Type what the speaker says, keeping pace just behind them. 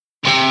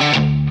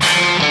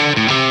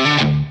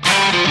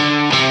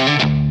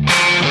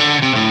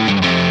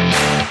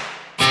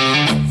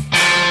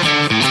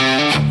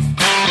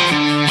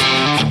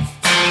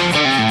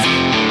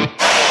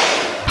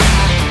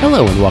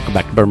Hello and welcome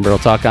back to Bourbon Barrel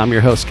Talk. I'm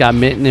your host, Scott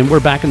Minton, and we're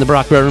back in the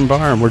Brock Bourbon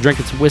Bar, and we're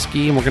drinking some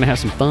whiskey, and we're going to have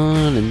some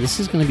fun, and this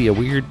is going to be a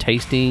weird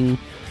tasting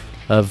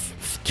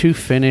of two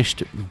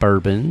finished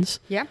bourbons.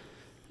 Yeah.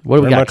 What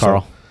do we got,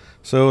 Carl?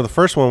 So the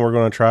first one we're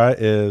going to try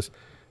is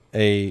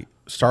a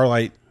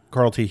Starlight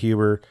Carl T.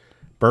 Huber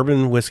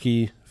bourbon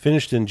whiskey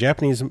finished in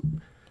Japanese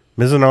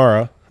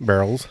Mizunara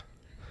barrels.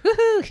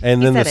 Woohoo!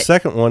 And then the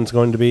second one's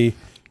going to be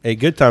a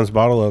Good Times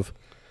bottle of,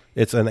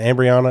 it's an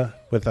Amuburana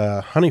with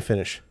a honey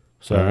finish.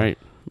 So, all right.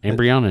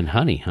 Amuburana and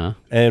honey, huh?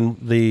 And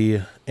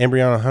the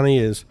Amuburana honey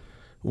is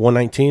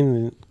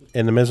 119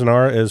 and the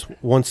Mizunara is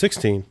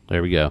 116.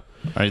 There we go.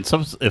 All right.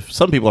 If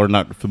some people are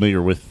not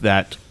familiar with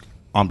that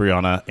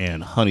Amuburana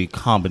and honey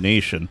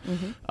combination,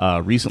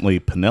 recently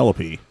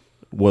Penelope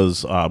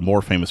was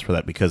more famous for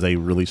that because they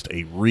released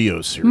a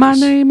Rio series. My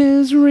name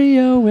is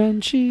Rio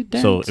and she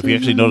dances. So if you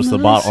actually notice the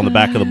bottle on the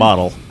back of the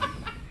bottle,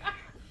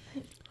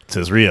 it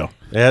says Rio.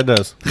 Yeah, it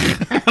does.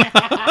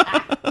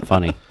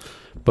 Funny.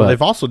 But But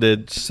they've also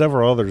did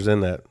several others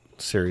in that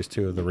series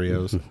too of the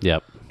Rios.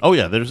 Yep. Oh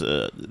yeah,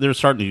 they're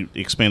starting to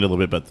expand a little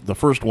bit, but the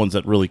first ones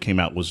that really came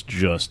out was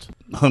just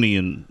honey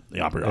and the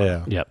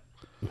Amuburana. Yeah. Yep.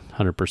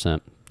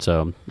 100%.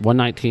 So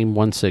 119,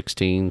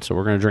 116. So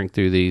we're going to drink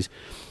through these.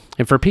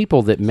 And for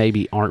people that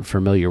maybe aren't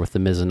familiar with the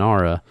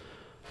Mizunara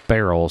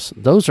barrels,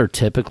 those are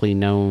typically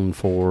known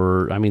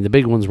for, I mean, the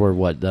big ones were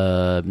what?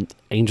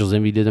 Angel's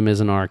Envy did a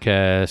Mizunara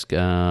cask.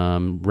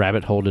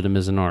 Rabbit Hole did a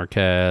Mizunara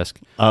cask.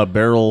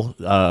 Barrel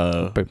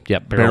Barrel did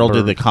the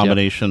Bourbon,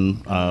 combination.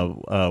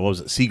 What was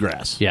it?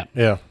 Seagrass. Yep.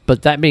 Yeah.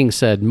 But that being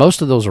said,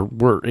 most of those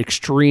were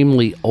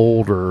extremely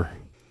older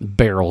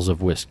barrels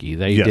of whiskey.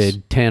 They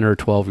did 10 or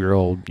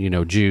 12-year-old,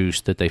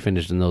 juice that they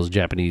finished in those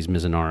Japanese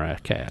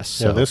Mizunara casks.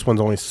 So, Yeah, this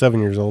one's only 7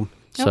 years old.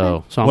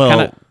 so I'm Well,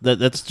 kind of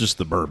that's just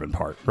the bourbon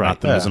part, Right. not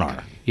the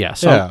Yeah.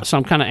 Mizunara. So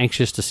I'm kind of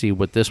anxious to see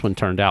what this one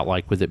turned out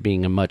like, with it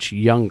being a much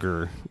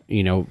younger,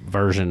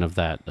 version of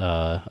that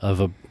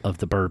of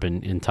the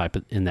bourbon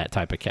in that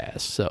type of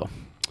cask. So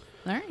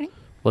All right.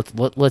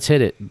 let's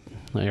hit it.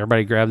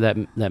 Everybody grab that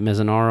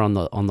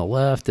Mizunara on the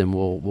left, and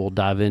we'll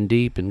dive in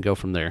deep and go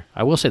from there.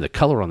 I will say the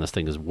color on this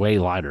thing is way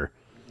lighter.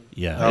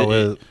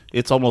 Yeah,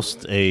 it's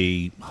almost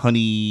a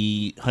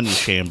honey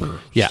chamber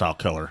style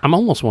color. I'm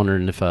almost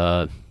wondering if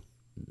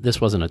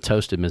this wasn't a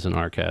toasted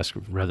Mizunara cask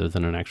rather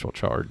than an actual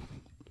charred.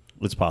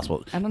 It's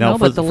possible. I don't know,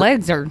 but the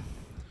legs are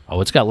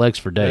Oh, it's got legs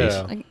for days.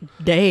 Yeah. like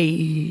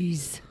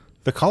days.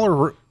 The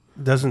color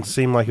doesn't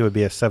seem like it would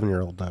be a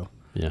 7-year-old though.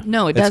 Yeah.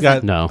 No, it It's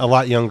doesn't. got a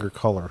lot younger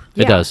color.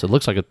 It Yeah. does. It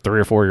looks like a 3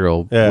 or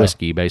 4-year-old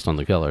whiskey based on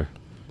the color.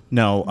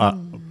 Now,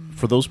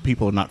 for those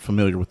people who are not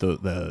familiar with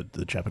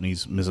the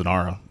Japanese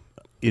Mizunara,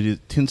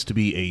 it tends to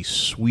be a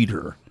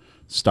sweeter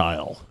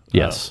style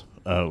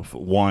of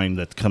wine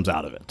that comes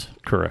out of it.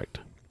 Correct.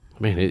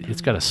 Man, it's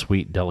got a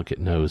sweet, delicate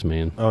nose,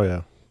 man. Oh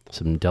yeah.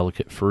 Some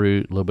delicate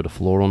fruit, a little bit of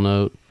floral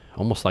note,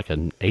 almost like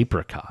an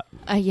apricot.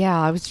 Yeah,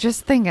 I was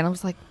just thinking. I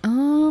was like,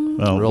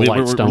 Well, Real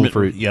light stone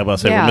fruit. Yeah, but I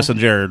say Yeah. we're missing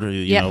Jared.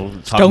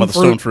 Talking Stone about the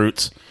stone fruit.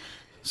 fruits.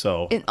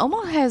 So it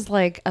almost has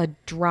like a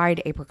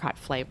dried apricot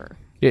flavor.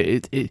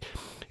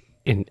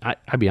 And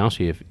I'll be honest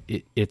with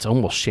you, it's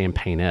almost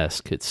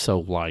champagne-esque. It's so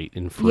light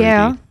and fruity.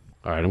 Yeah.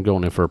 All right, I'm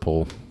going in for a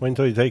pull. Wait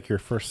until you take your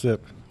first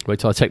sip. Wait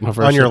till I take my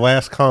first On your sip.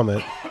 last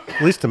comment,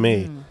 at least to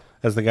me,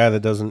 as the guy that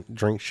doesn't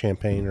drink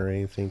champagne or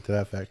anything to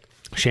that effect.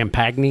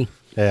 Champagne.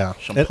 Yeah.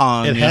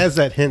 Champagne. It has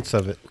that hints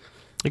of it.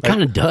 It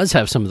kind of does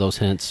have some of those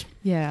hints.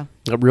 Yeah.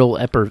 A real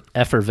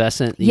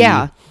effervescent.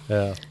 Yeah.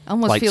 Yeah.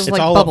 Almost Like, feels It's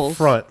like all bubbles. up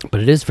front.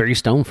 But it is very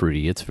stone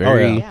fruity. It's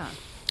very Yeah.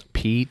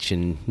 peach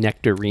and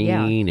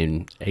nectarine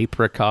and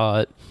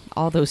apricot.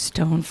 All those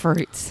stone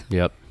fruits.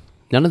 Yep.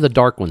 None of the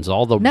dark ones.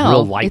 All the No,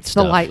 real light it's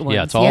the stuff. light Yeah, ones,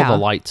 it's all yeah. the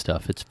light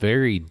stuff. It's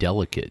very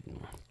delicate.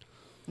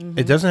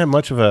 It doesn't have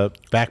much of a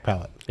back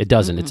palate. It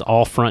doesn't. It's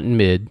all front and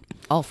mid.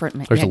 All fruit.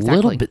 There's yeah, a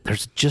little exactly. bit.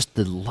 There's just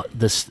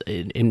this,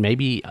 and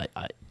maybe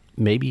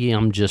maybe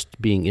I'm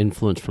just being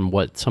influenced from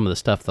what some of the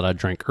stuff that I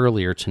drank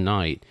earlier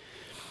tonight.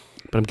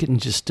 But I'm getting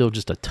still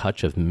a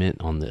touch of mint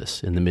on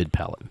this in the mid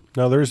palate.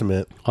 No, there's a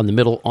mint. On the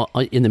middle,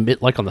 in the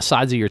mid, like on the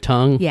sides of your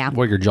tongue, Yeah.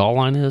 where your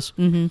jawline is.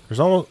 Mm-hmm. There's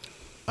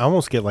I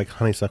almost get like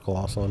honeysuckle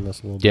also on this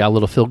a little bit. Yeah, a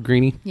little field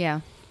greeny,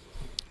 Yeah.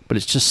 but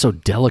it's just so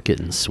delicate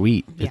and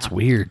sweet. It's Yeah.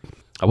 weird.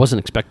 I wasn't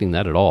expecting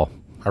that at all.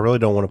 I really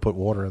don't want to put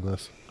water in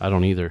this. I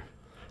don't either.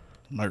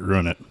 might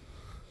ruin it.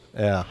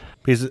 Yeah.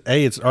 Because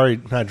it's already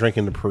not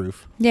drinking the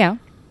proof. Yeah.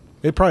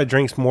 It probably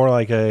drinks more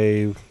like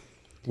a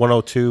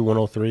 102,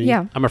 103.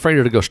 Yeah. I'm afraid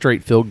it'll go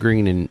straight field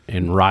green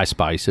and rye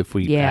spice if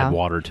we Yeah. add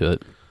water to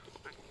it.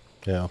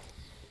 Yeah.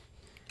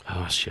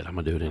 Oh, shit. I'm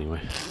going to do it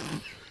anyway.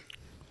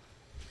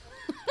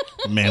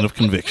 Man of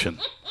conviction.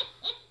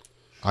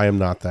 I am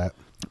not that.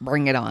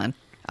 Bring it on.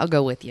 I'll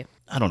go with you.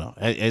 I don't know.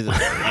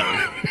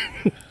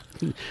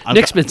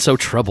 Nick's been so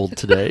troubled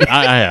today.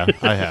 I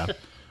have.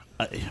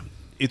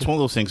 It's one of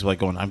those things like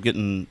going, I'm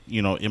getting,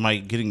 am I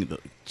getting the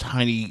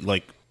tiny,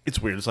 like, it's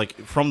weird. It's like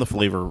from the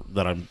flavor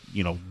that I'm,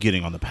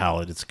 getting on the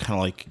palate, it's kind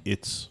of like,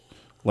 it's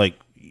like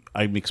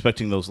I'm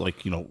expecting those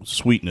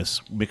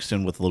sweetness mixed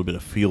in with a little bit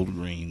of field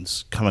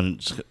greens coming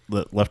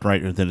left and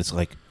right, and then it's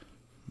like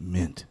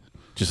mint.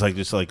 Just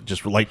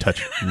light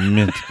touch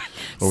mint.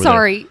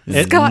 Sorry,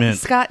 Mint.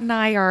 Scott and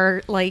I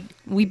are like,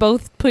 we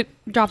both put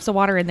drops of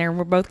water in there, and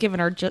we're both giving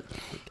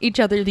each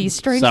other these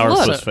strange Sour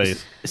looks. puss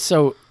face.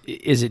 So,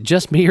 is it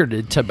just me, or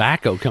did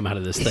tobacco come out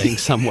of this thing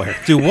somewhere?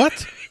 Do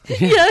what?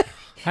 Yeah.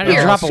 How did a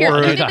Here, drop of here.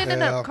 water?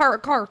 No. Car.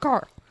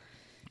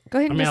 Go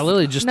ahead. I And mean, I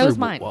literally just nose threw.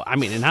 mine. Well, I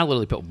mean, and I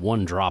literally put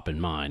one drop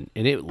in mine,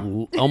 and it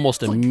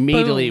almost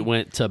immediately boom.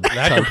 went to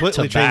That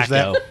completely changed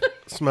tobacco. that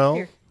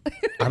smell.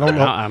 I don't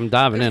know. I'm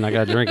diving in. I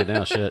got to drink it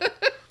now. Shit.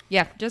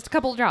 Yeah, just a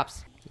couple of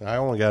drops. I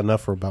only got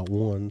enough for about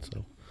one.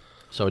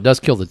 So it does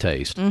kill the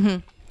taste. Mm-hmm.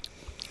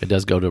 It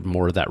does go to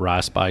more of that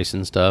rye spice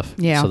and stuff.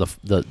 Yeah. So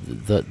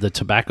the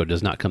tobacco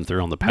does not come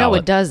through on the palate. No,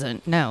 it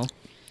doesn't. No.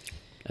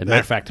 As a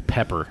matter of fact,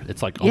 pepper.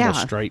 It's like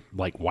almost straight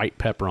like white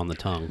pepper on the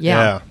tongue.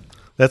 Yeah.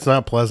 That's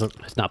not pleasant.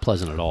 It's not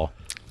pleasant at all.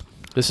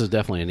 This is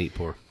definitely a neat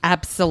pour.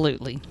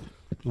 Absolutely.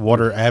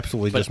 Water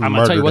absolutely But just I'm murdered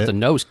going to tell you what, it. the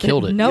nose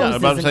killed it. nose Yeah, I'm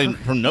about to is say, inc-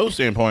 from nose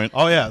standpoint,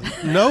 Oh yeah,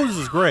 nose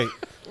is great.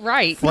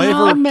 Right.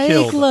 Flavor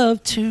killed.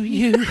 love to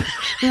you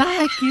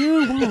like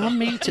you want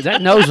me to.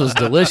 That nose was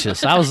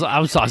delicious. I was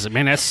like,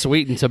 man, that's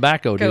sweet and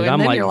tobacco, dude. And I'm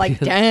then like, you're like,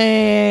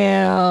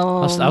 damn.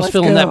 I was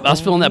feeling that. I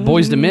was feeling that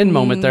Boys to Men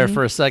moment there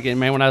for a second,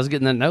 man. When I was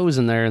getting that nose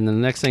in there, and then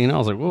the next thing you know, I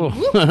was like, whoa,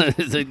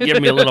 it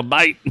gave me a little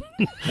bite.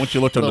 once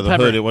you looked under the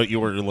pepper. hood, you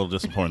were a little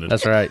disappointed.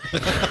 That's right.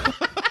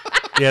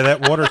 Yeah,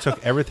 that water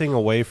took everything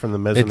away from the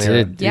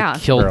Mizunara. Yeah.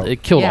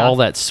 It killed Yeah. all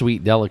that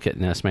sweet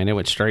delicateness, man. It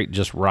went straight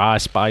just rye,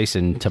 spice,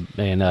 and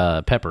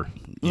pepper.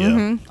 Yeah.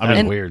 Mm-hmm. I mean,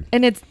 And weird.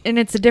 And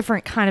it's a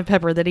different kind of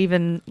pepper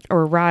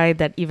or rye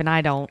that even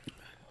I don't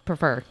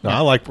prefer. No, I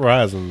like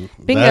fries, and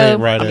Bingo. that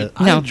ain't right.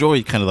 I No.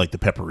 enjoy kind of like the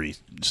peppery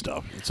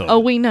stuff. So Oh,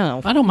 we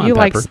know. I don't mind You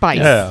like pepper. spice.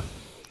 Yeah.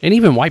 And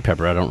even white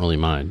pepper, I don't really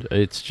mind.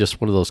 It's just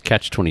one of those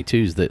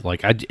catch-22s that, like,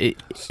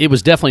 it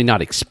was definitely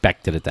not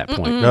expected at that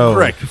point. No.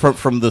 correct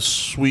from the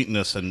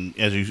sweetness and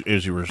as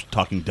you were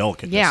talking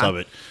delicateness Yeah. of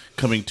it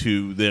coming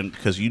to then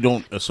because you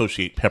don't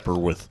associate pepper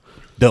with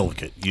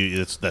delicate.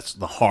 That's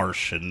the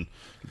harsh and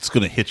it's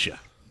going to hit you.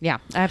 Yeah,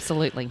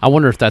 absolutely. I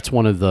wonder if that's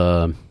one of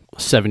the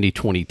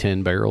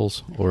 70-20-10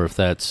 barrels, or if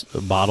that's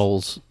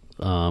bottles,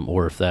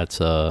 or if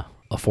that's a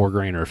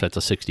 4-grain, or if that's a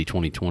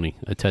 60-20-20,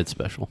 a Ted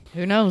special.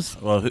 Who knows?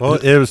 Well,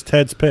 it was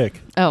Ted's pick.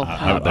 Oh,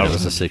 I bet it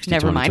was a 60-20-20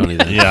 Never mind.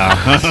 then.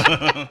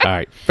 Yeah. All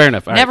right. Fair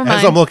enough. All right. Never mind.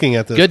 As I'm looking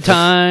at this, Good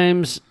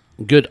times.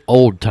 Good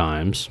old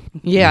times.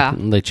 Yeah.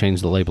 They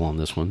changed the label on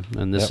this one.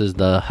 And this is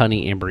the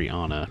Honey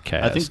Ambriana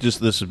cast. I think just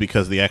this is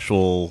because the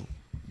actual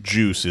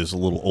juice is a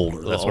little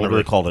older. That's whenever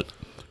older. they called it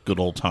good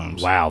old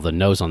times. Wow, the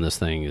nose on this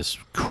thing is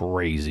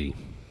crazy.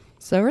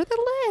 So are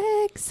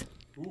the legs.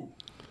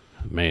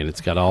 Man,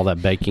 it's got all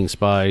that baking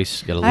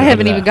spice. Got a I little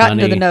haven't bit of even that gotten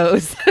to honey. the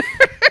nose.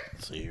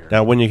 Let's see here.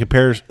 Now, when you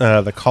compare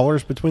the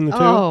colors between the two,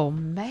 Oh,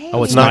 man.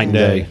 Oh, it's Night night and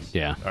and day. day.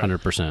 Yeah,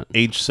 100%.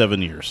 Age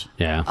 7 years.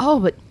 Yeah. Oh,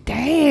 but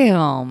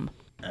damn.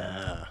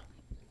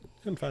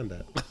 couldn't find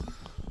that.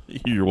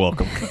 You're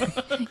welcome.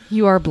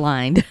 You are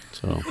blind.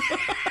 So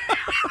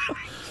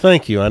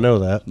Thank you. I know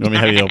that. You want me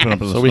to have you open up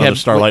we another have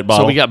Starlight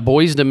bottle? So we got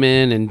Boys to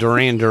Men and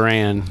Duran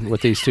Duran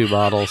with these two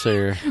bottles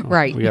here.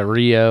 Right. We got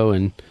Rio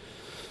and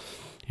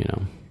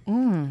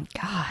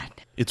God.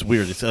 It's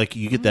weird. It's like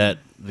you get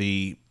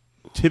the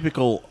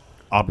typical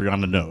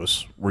Amuburana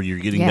nose where you're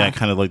getting Yeah. that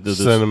kind of like the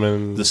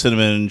Cinnamon.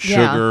 cinnamon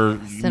sugar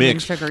Cinnamon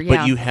mix, sugar, yeah.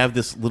 but you have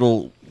this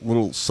little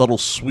subtle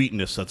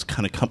sweetness that's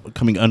kind of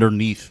coming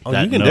underneath. Oh,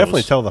 that you can nose.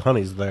 definitely tell the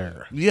honey's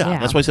there. Yeah, Yeah.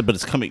 that's why I said, but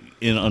it's coming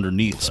in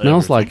underneath.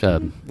 smells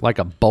everything. like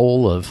a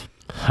bowl of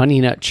Honey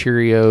Nut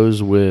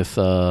Cheerios with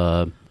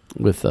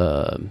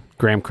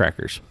graham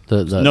crackers.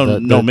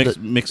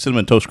 Mixed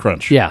cinnamon toast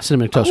crunch. Yeah,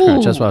 cinnamon toast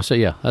crunch. That's Ooh. what I say.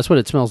 Yeah, that's what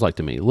it smells like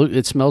to me. Look,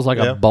 it smells like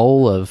Yeah. a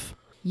bowl of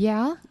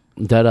Yeah.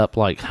 dead up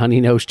like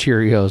Honey Nose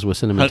Cheerios with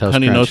cinnamon toast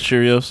Honey crunch. nose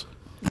Cheerios.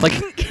 Like,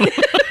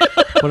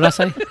 what did I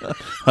say?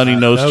 Honey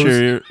nose nose.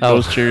 Cheerios. Oh.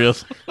 Nose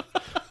Cheerios.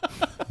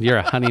 You're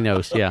a honey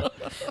nose, yeah.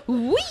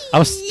 I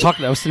was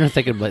sitting there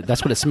thinking, but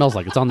that's what it smells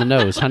like. It's on the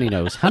nose, honey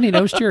nose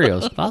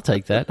Cheerios. I'll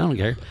take that. I don't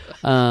care.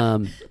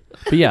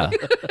 But yeah,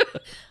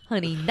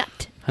 Honey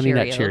Nut Honey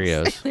Nut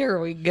Cheerios. There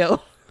we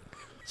go.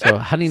 so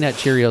Honey Nut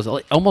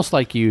Cheerios, almost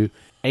like you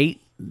ate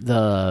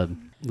the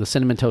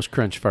cinnamon toast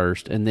crunch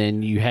first, and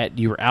then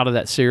you were out of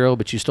that cereal,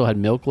 but you still had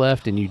milk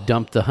left, and you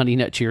dumped the Honey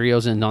Nut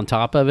Cheerios in on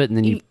top of it, and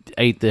then you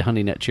ate the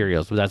Honey Nut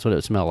Cheerios. But that's what it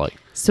would smell like.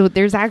 So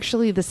there's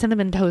actually the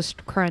cinnamon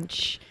toast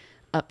crunch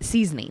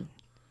seasoning.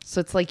 So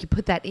it's like you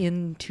put that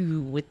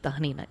with the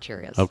Honey Nut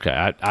Cheerios.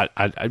 Okay,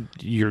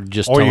 you're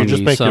just Or you telling just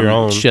me make some your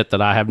own. shit that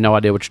I have no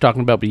idea what you're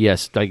talking about. But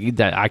yes,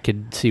 that I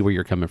could see where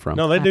you're coming from.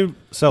 No, they do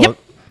sell it.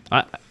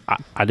 I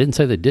didn't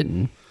say they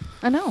didn't.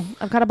 I know.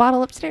 I've got a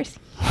bottle upstairs.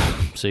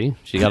 See,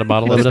 she got a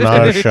bottle of It's it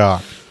not a upstairs.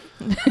 shock.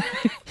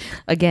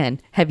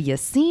 Again, have you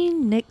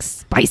seen Nick's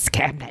spice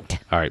cabinet?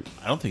 All right,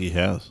 I don't think he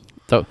has.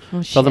 throw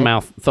shit. the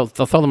mouth. Throw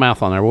the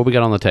mouth on there. What we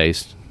got on the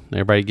taste?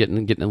 Everybody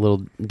getting a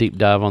little deep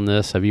dive on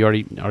this. Have you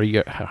already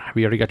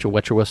got your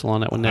wet your whistle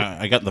on that one, Nick?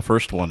 I got the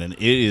first one, and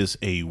it is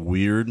a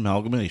weird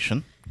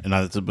amalgamation, and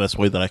that's the best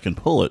way that I can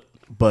pull it.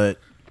 But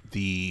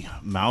the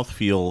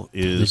mouthfeel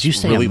is. Did you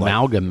say really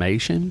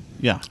amalgamation?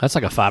 Yeah, that's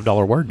like a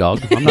 $5 word,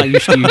 dog. I'm not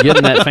used to you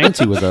getting that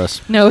fancy with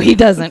us. No, he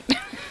doesn't.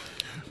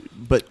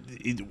 But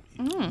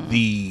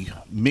the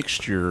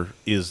mixture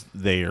is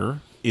there.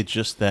 It's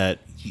just that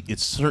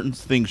it's certain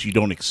things you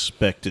don't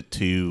expect it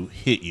to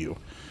hit you,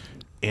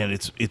 and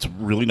it's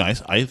really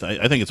nice. I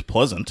think it's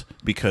pleasant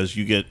because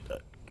you get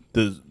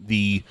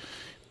the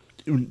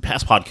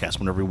past podcasts.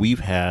 Whenever we've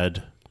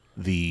had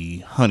the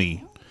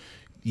honey,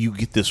 you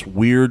get this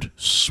weird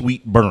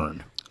sweet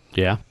burn.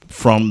 Yeah,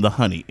 from the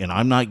honey, and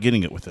I'm not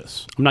getting it with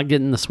this. I'm not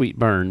getting the sweet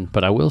burn,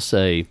 but I will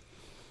say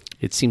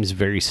it seems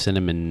very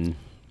cinnamon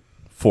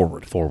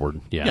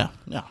forward. Yeah.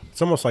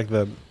 It's almost like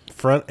the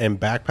front and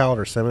back palate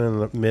or cinnamon,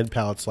 and the mid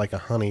palate's like a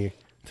honey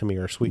to me,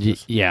 or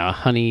sweetness. Yeah,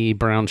 honey,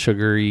 brown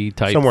sugary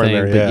type somewhere thing.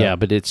 in there,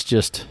 but it's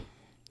just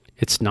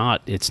it's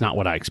not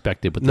what I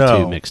expected with the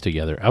two mixed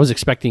together. I was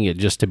expecting it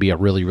just to be a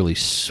really, really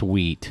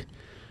sweet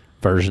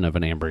version of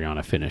an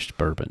Ambriana finished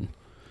bourbon.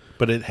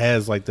 But it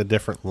has like the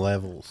different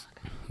levels.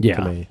 Yeah,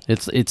 to me.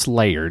 It's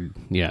layered.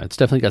 Yeah, it's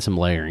definitely got some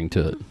layering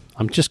to it.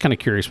 I'm just kind of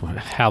curious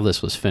how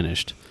this was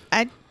finished.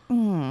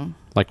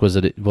 Like, was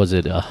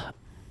it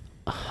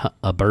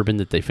a bourbon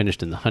that they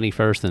finished in the honey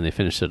first, then they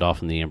finished it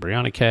off in the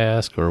Ambriana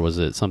cask, or was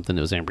it something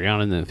that was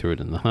Ambriana and then threw it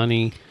in the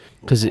honey?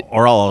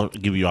 Or I'll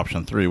give you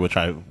option 3, what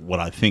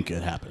I think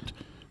had happened.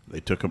 They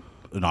took an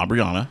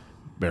Ambriana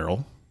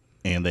barrel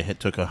and they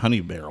took a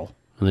honey barrel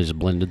and they just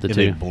blended the two.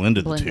 They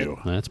blended the two.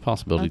 That's a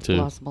possibility too.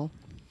 Possible.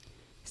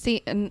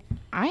 See, and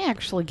I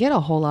actually get a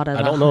whole lot of.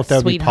 I don't know if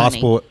that would be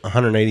possible at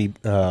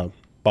 180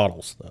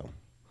 bottles though.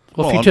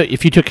 Well,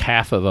 if you took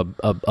half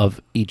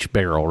of each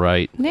barrel,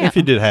 right? Yeah. If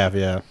you did half,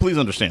 yeah. Please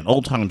understand,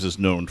 Old Times is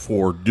known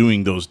for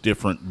doing those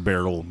different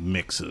barrel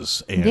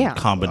mixes and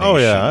combinations. Oh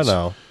yeah, I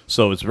know.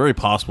 So it's very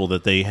possible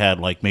that they had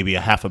like maybe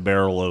a half a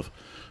barrel of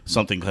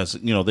something, because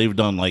they've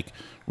done like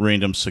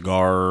random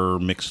cigar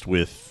mixed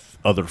with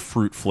other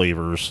fruit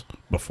flavors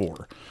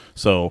before.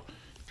 So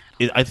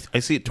I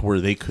see it to where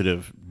they could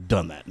have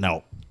done that.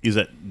 Now,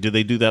 did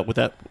they do that with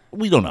that?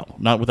 We don't know.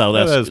 Not without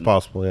asking. That is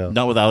possible, yeah.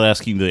 Not without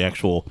asking the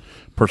actual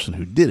person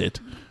who did it.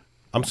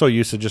 I'm so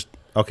used to just,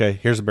 okay,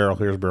 here's a barrel,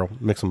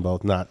 mix them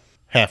both, not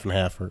half and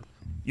half. Or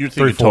you're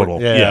thinking 3/4.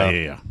 total.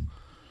 Yeah.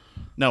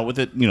 Now, with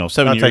it, 7 not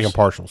years. Taking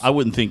partials. I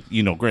wouldn't think,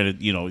 granted,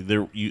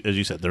 there, as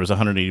you said, there was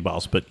 180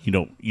 bottles, but you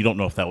don't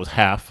know if that was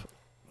half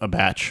a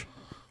batch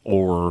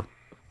or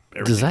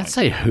everything. Does that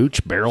say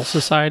Hooch Barrel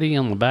Society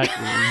on the back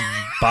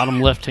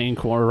bottom left-hand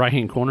corner,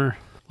 right-hand corner?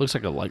 Looks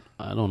like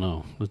I don't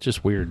know. It's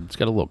just weird. It's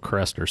got a little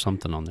crest or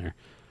something on there.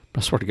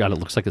 But I swear to God, it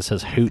looks like it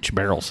says Hooch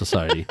Barrel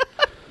Society.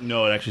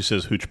 No, it actually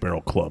says Hooch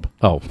Barrel Club.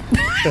 Oh,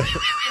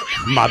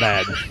 my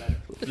bad.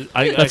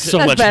 That's so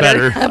much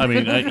better. better.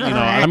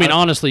 I mean,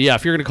 honestly, yeah.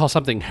 If you're going to call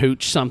something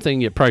Hooch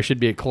something, it probably should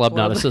be a club,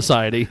 not a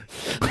society.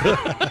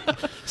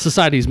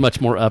 Society's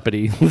much more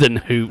uppity than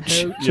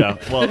Hooch. Yeah,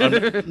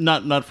 well,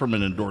 not from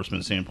an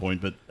endorsement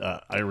standpoint, but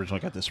I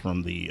originally got this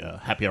from the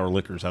Happy Hour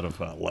Liquors out of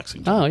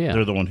Lexington. Oh yeah,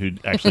 they're the one who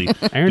actually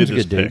Aaron's did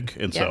this a good pick,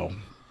 dude. and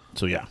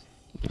so yeah.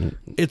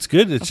 It's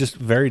good. It's just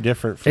very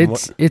different from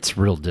it's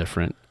real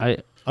different.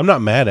 I'm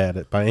not mad at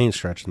it by any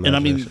stretch. And I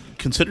mean,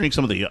 considering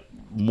some of the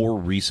more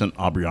recent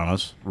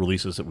Abrianas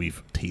releases that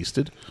we've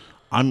tasted,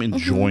 I'm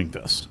enjoying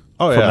this.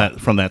 Oh,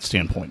 from that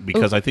standpoint,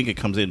 because I think it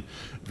comes in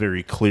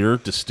very clear,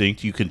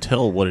 distinct. You can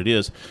tell what it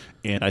is,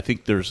 and I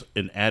think there's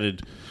an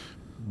added,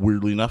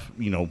 weirdly enough,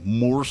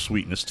 more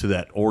sweetness to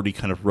that already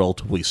kind of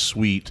relatively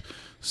sweet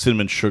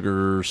cinnamon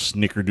sugar,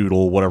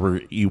 snickerdoodle,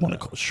 whatever you want to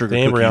call sugar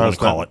cookie, you want to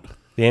call it.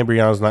 The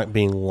Ambriana's not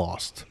being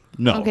lost.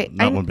 No, Okay,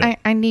 not one bit.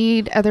 I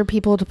need other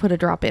people to put a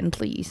drop in,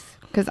 please,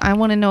 because I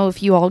want to know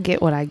if you all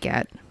get what I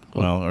get.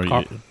 Well,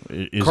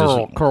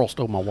 Carl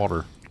stole my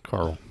water.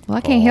 Carl. Well,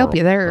 I can't help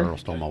you there. Carl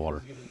stole my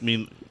water. I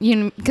mean,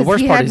 The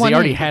worst part is he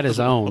already had his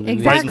own.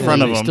 Exactly. Right in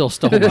front of He him. still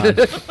stole mine.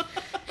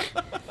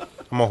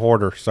 I'm a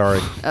hoarder.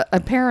 Sorry.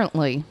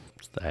 Apparently.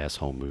 It's the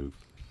asshole move.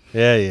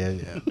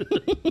 Yeah.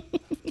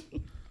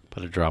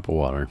 Put a drop of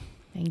water.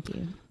 Thank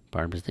you.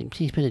 Barbara's like,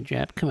 please put a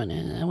drop. Come on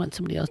in. I want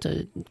somebody else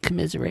to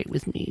commiserate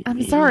with me.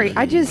 I'm sorry.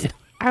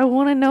 I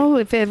want to know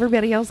if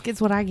everybody else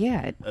gets what I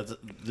get.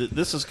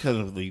 this is kind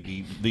of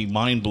the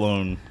mind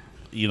blown.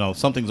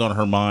 Something's on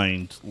her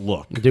mind.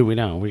 Look, Do we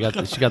know?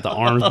 She got the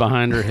arms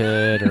behind her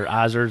head. Her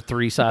eyes are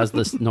 3 sizes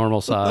this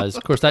normal size.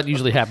 Of course, that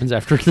usually happens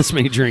after this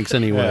many drinks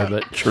anyway. Yeah.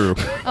 But true.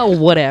 Oh,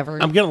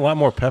 whatever. I'm getting a lot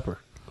more pepper.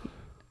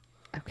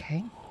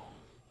 Okay.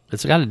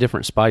 it's got a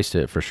different spice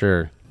to it for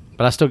sure.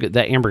 But I still get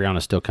that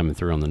Ambriana still coming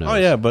through on the nose. Oh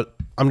yeah, but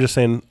I'm just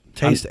saying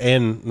taste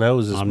and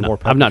nose is more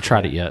pepper. I've not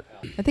tried it yet.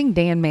 I think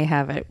Dan may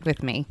have it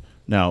with me.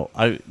 Now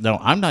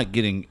I'm not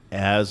getting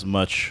as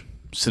much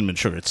cinnamon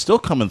sugar. It's still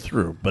coming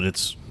through, but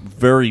it's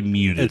very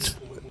muted. It's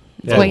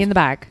way in the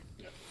back.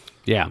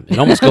 Yeah, it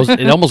almost goes.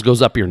 It almost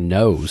goes up your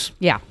nose.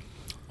 Yeah.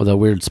 With a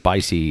weird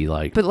spicy,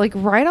 like... But like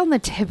right on the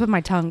tip of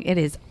my tongue, it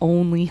is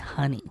only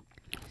honey.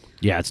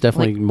 Yeah, it's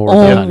definitely Like, more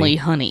only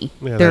honey. honey.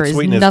 Yeah, There that is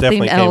sweetness nothing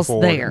definitely came else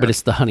forward. there. But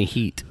it's the honey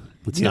heat.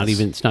 It's not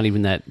Yes.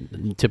 even that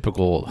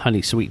typical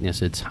honey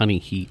sweetness. It's honey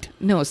heat.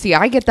 No, see,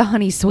 I get the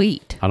honey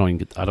sweet. I don't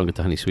get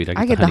the honey sweet.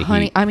 I get the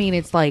honey. heat. I mean,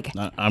 it's like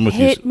I'm with you.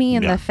 hit me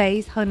in Yeah. the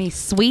face, honey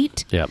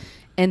sweet, Yep.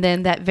 and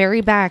then that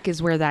very back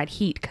is where that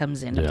heat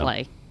comes into Yeah.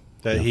 play.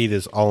 That heat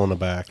is all in the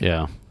back.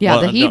 Yeah. Yeah,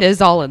 Well, the heat no. is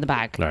all in the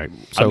back. All right.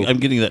 So I'm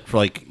getting that for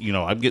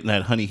I'm getting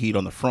that honey heat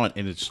on the front,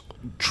 and it's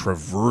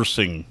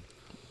traversing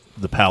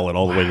the palate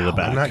all the way to the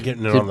back. I'm not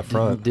getting it on the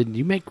front. Did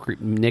you make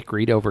Nick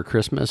read over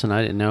Christmas? And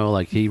I didn't know.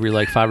 Like he read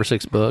like 5 or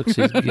 6 books.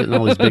 He's getting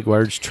all these big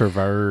words.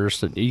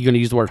 Traverse. And you going to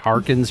use the word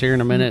harkens here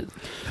in a minute?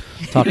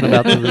 Talking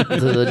about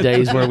the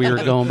days where we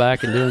were going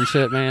back and doing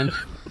shit, man.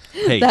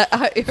 Hey,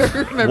 I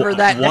remember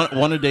that.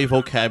 one a day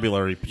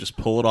vocabulary. Just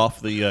pull it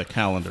off the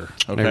calendar.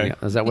 There you Okay.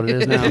 go. Is that what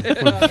it is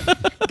now?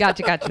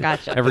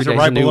 Gotcha. Every Is it day's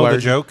right a new below the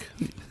word. joke?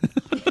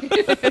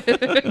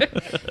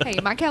 Hey,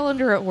 my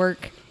calendar at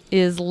work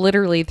is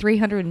literally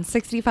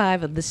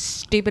 365 of the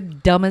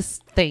stupid,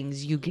 dumbest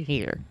things you can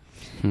hear.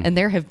 And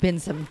there have been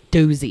some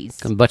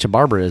doozies. A bunch of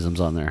barbarisms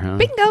on there, huh?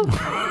 Bingo.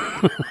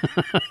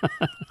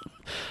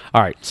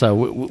 All right, so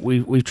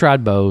we've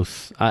tried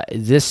both.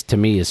 This to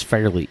me is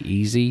fairly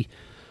easy.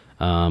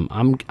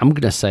 I'm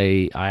gonna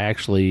say I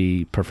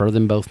actually prefer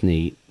them both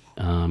neat.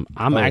 I'm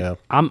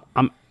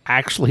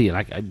actually,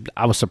 and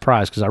I was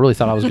surprised because I really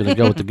thought I was gonna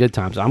go with the good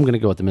times. I'm gonna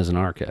go with the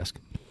Mizunara cask.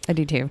 I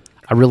do too.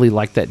 I really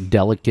like that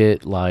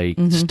delicate, like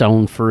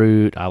stone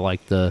fruit. I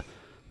like the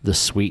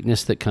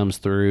sweetness that comes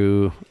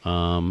through.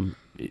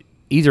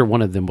 Either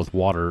one of them with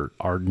water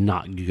are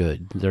not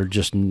good. They're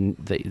just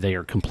they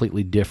are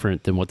completely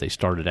different than what they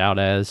started out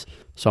as.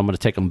 So I'm going to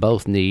take them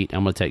both neat.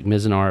 I'm going to take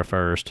Mizunara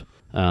first,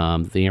 the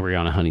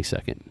Amuburana honey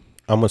second.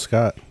 I'm with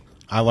Scott.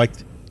 I like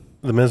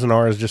the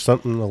Mizunara is just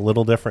something a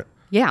little different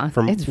Yeah.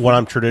 from it's, what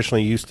I'm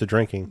traditionally used to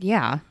drinking.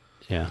 Yeah.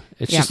 Yeah,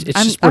 it's Yeah,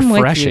 just I'm with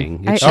you.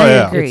 refreshing. I It's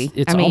agree.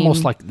 It's I mean-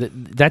 almost like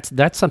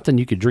that's something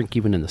you could drink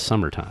even in the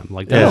summertime.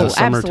 Like that Yeah. is a Oh,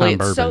 summertime absolutely.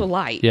 bourbon. It's so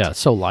light. Yeah, it's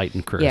so light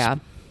and crisp. Yeah.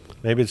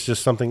 Maybe it's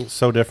just something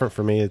so different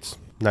for me. It's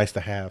nice to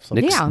have.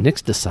 Something. Yeah.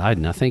 Nick's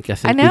deciding. I think I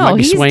we know. might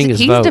be swaying his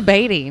He's vote.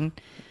 debating.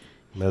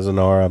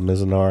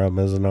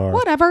 Mizunara.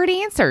 What? I've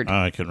already answered.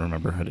 I couldn't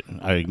remember.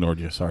 I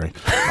ignored you. Sorry.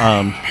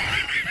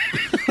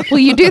 Well,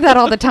 you do that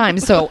all the time,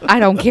 so I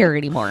don't care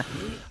anymore.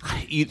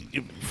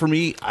 For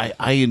me, I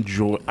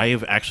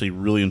have actually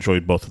really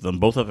enjoyed both of them.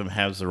 Both of them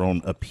have their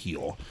own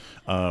appeal.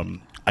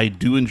 I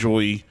do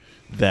enjoy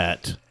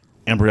that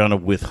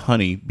Amuburana with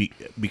honey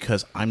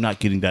because I'm not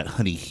getting that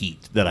honey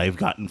heat that I've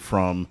gotten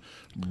from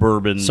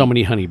bourbon. So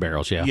many honey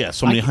barrels, yeah. Yeah,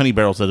 so many honey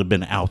barrels that have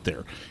been out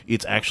there.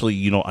 It's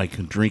actually, I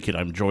can drink it.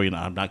 I'm enjoying it.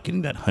 I'm not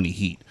getting that honey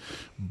heat.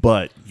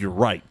 But you're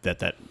right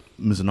that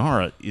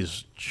Mizunara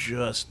is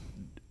just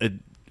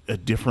a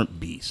different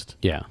beast.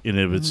 Yeah. In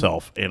and of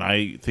itself. And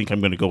I think I'm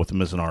going to go with the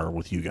Mizunara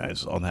with you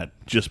guys on that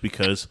just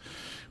because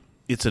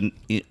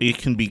it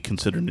can be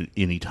considered an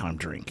anytime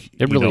drink.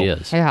 It really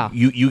is. Yeah.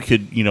 You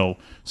could,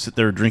 sit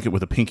there and drink it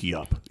with a pinky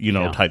up,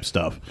 Yeah. type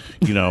stuff.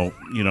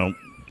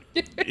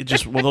 It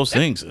just one of those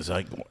things. It's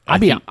like I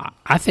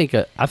think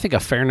a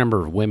fair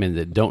number of women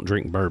that don't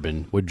drink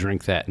bourbon would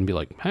drink that and be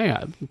like, "Hey,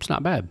 it's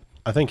not bad."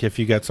 I think if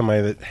you got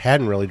somebody that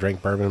hadn't really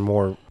drank bourbon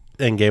more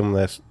and gave them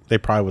this, they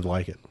probably would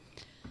like it.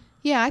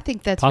 Yeah, I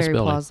think that's very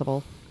Possibility.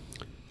 plausible.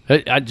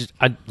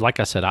 I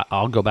like I said,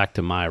 I'll go back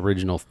to my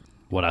original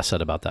what I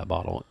said about that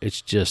bottle.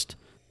 It's just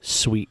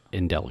sweet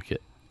and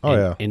delicate. Oh,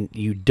 yeah. And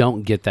you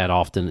don't get that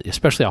often,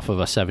 especially off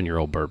of a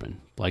 7-year-old bourbon.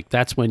 Like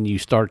that's when you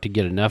start to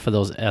get enough of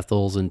those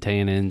ethals and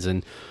tannins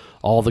and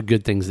all the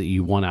good things that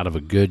you want out of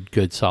a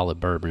good solid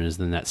bourbon is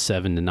in that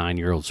 7 to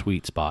 9-year-old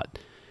sweet spot.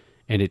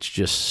 And it's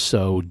just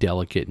so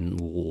delicate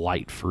and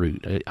light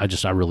fruit.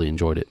 I really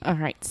enjoyed it. All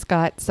right,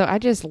 Scott. So I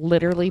just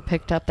literally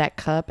picked up that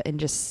cup and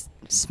just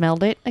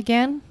smelled it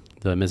again.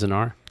 The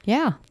Mizunara?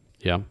 Yeah.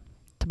 Yeah.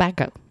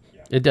 Tobacco.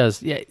 It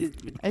does. Yeah.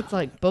 It's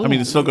like boom. I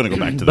mean, it's still going to go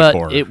back to the But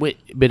core. it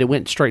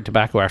went straight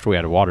tobacco after we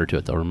added water to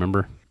it though,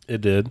 remember?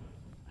 It did.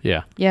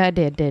 Yeah. Yeah, it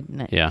did,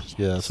 didn't it? Yeah.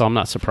 Yes. So I'm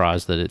not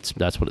surprised that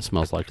that's what it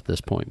smells like at this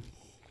point.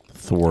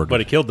 Thwart. But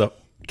it killed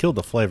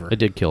the flavor. It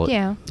did kill it.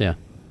 Yeah. Yeah.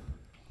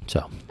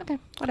 So Okay,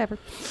 whatever.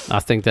 I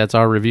think that's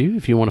our review.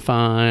 If you want to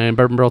find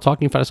Bourbon Barrel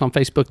Talking, find us on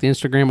Facebook, the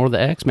Instagram, or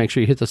the X. Make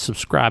sure you hit the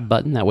subscribe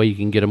button. That way you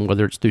can get them,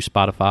 whether it's through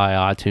Spotify,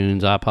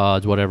 iTunes,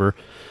 iPods, whatever.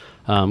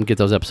 Get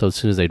those episodes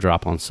as soon as they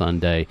drop on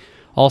Sunday.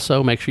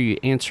 Also, make sure you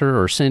answer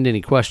or send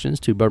any questions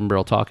to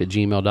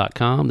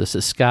bourbonbarreltalk@gmail.com. This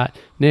is Scott,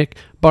 Nick,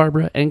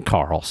 Barbara, and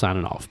Carl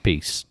signing off.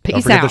 Peace. Peace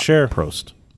Don't forget out. to share. Prost.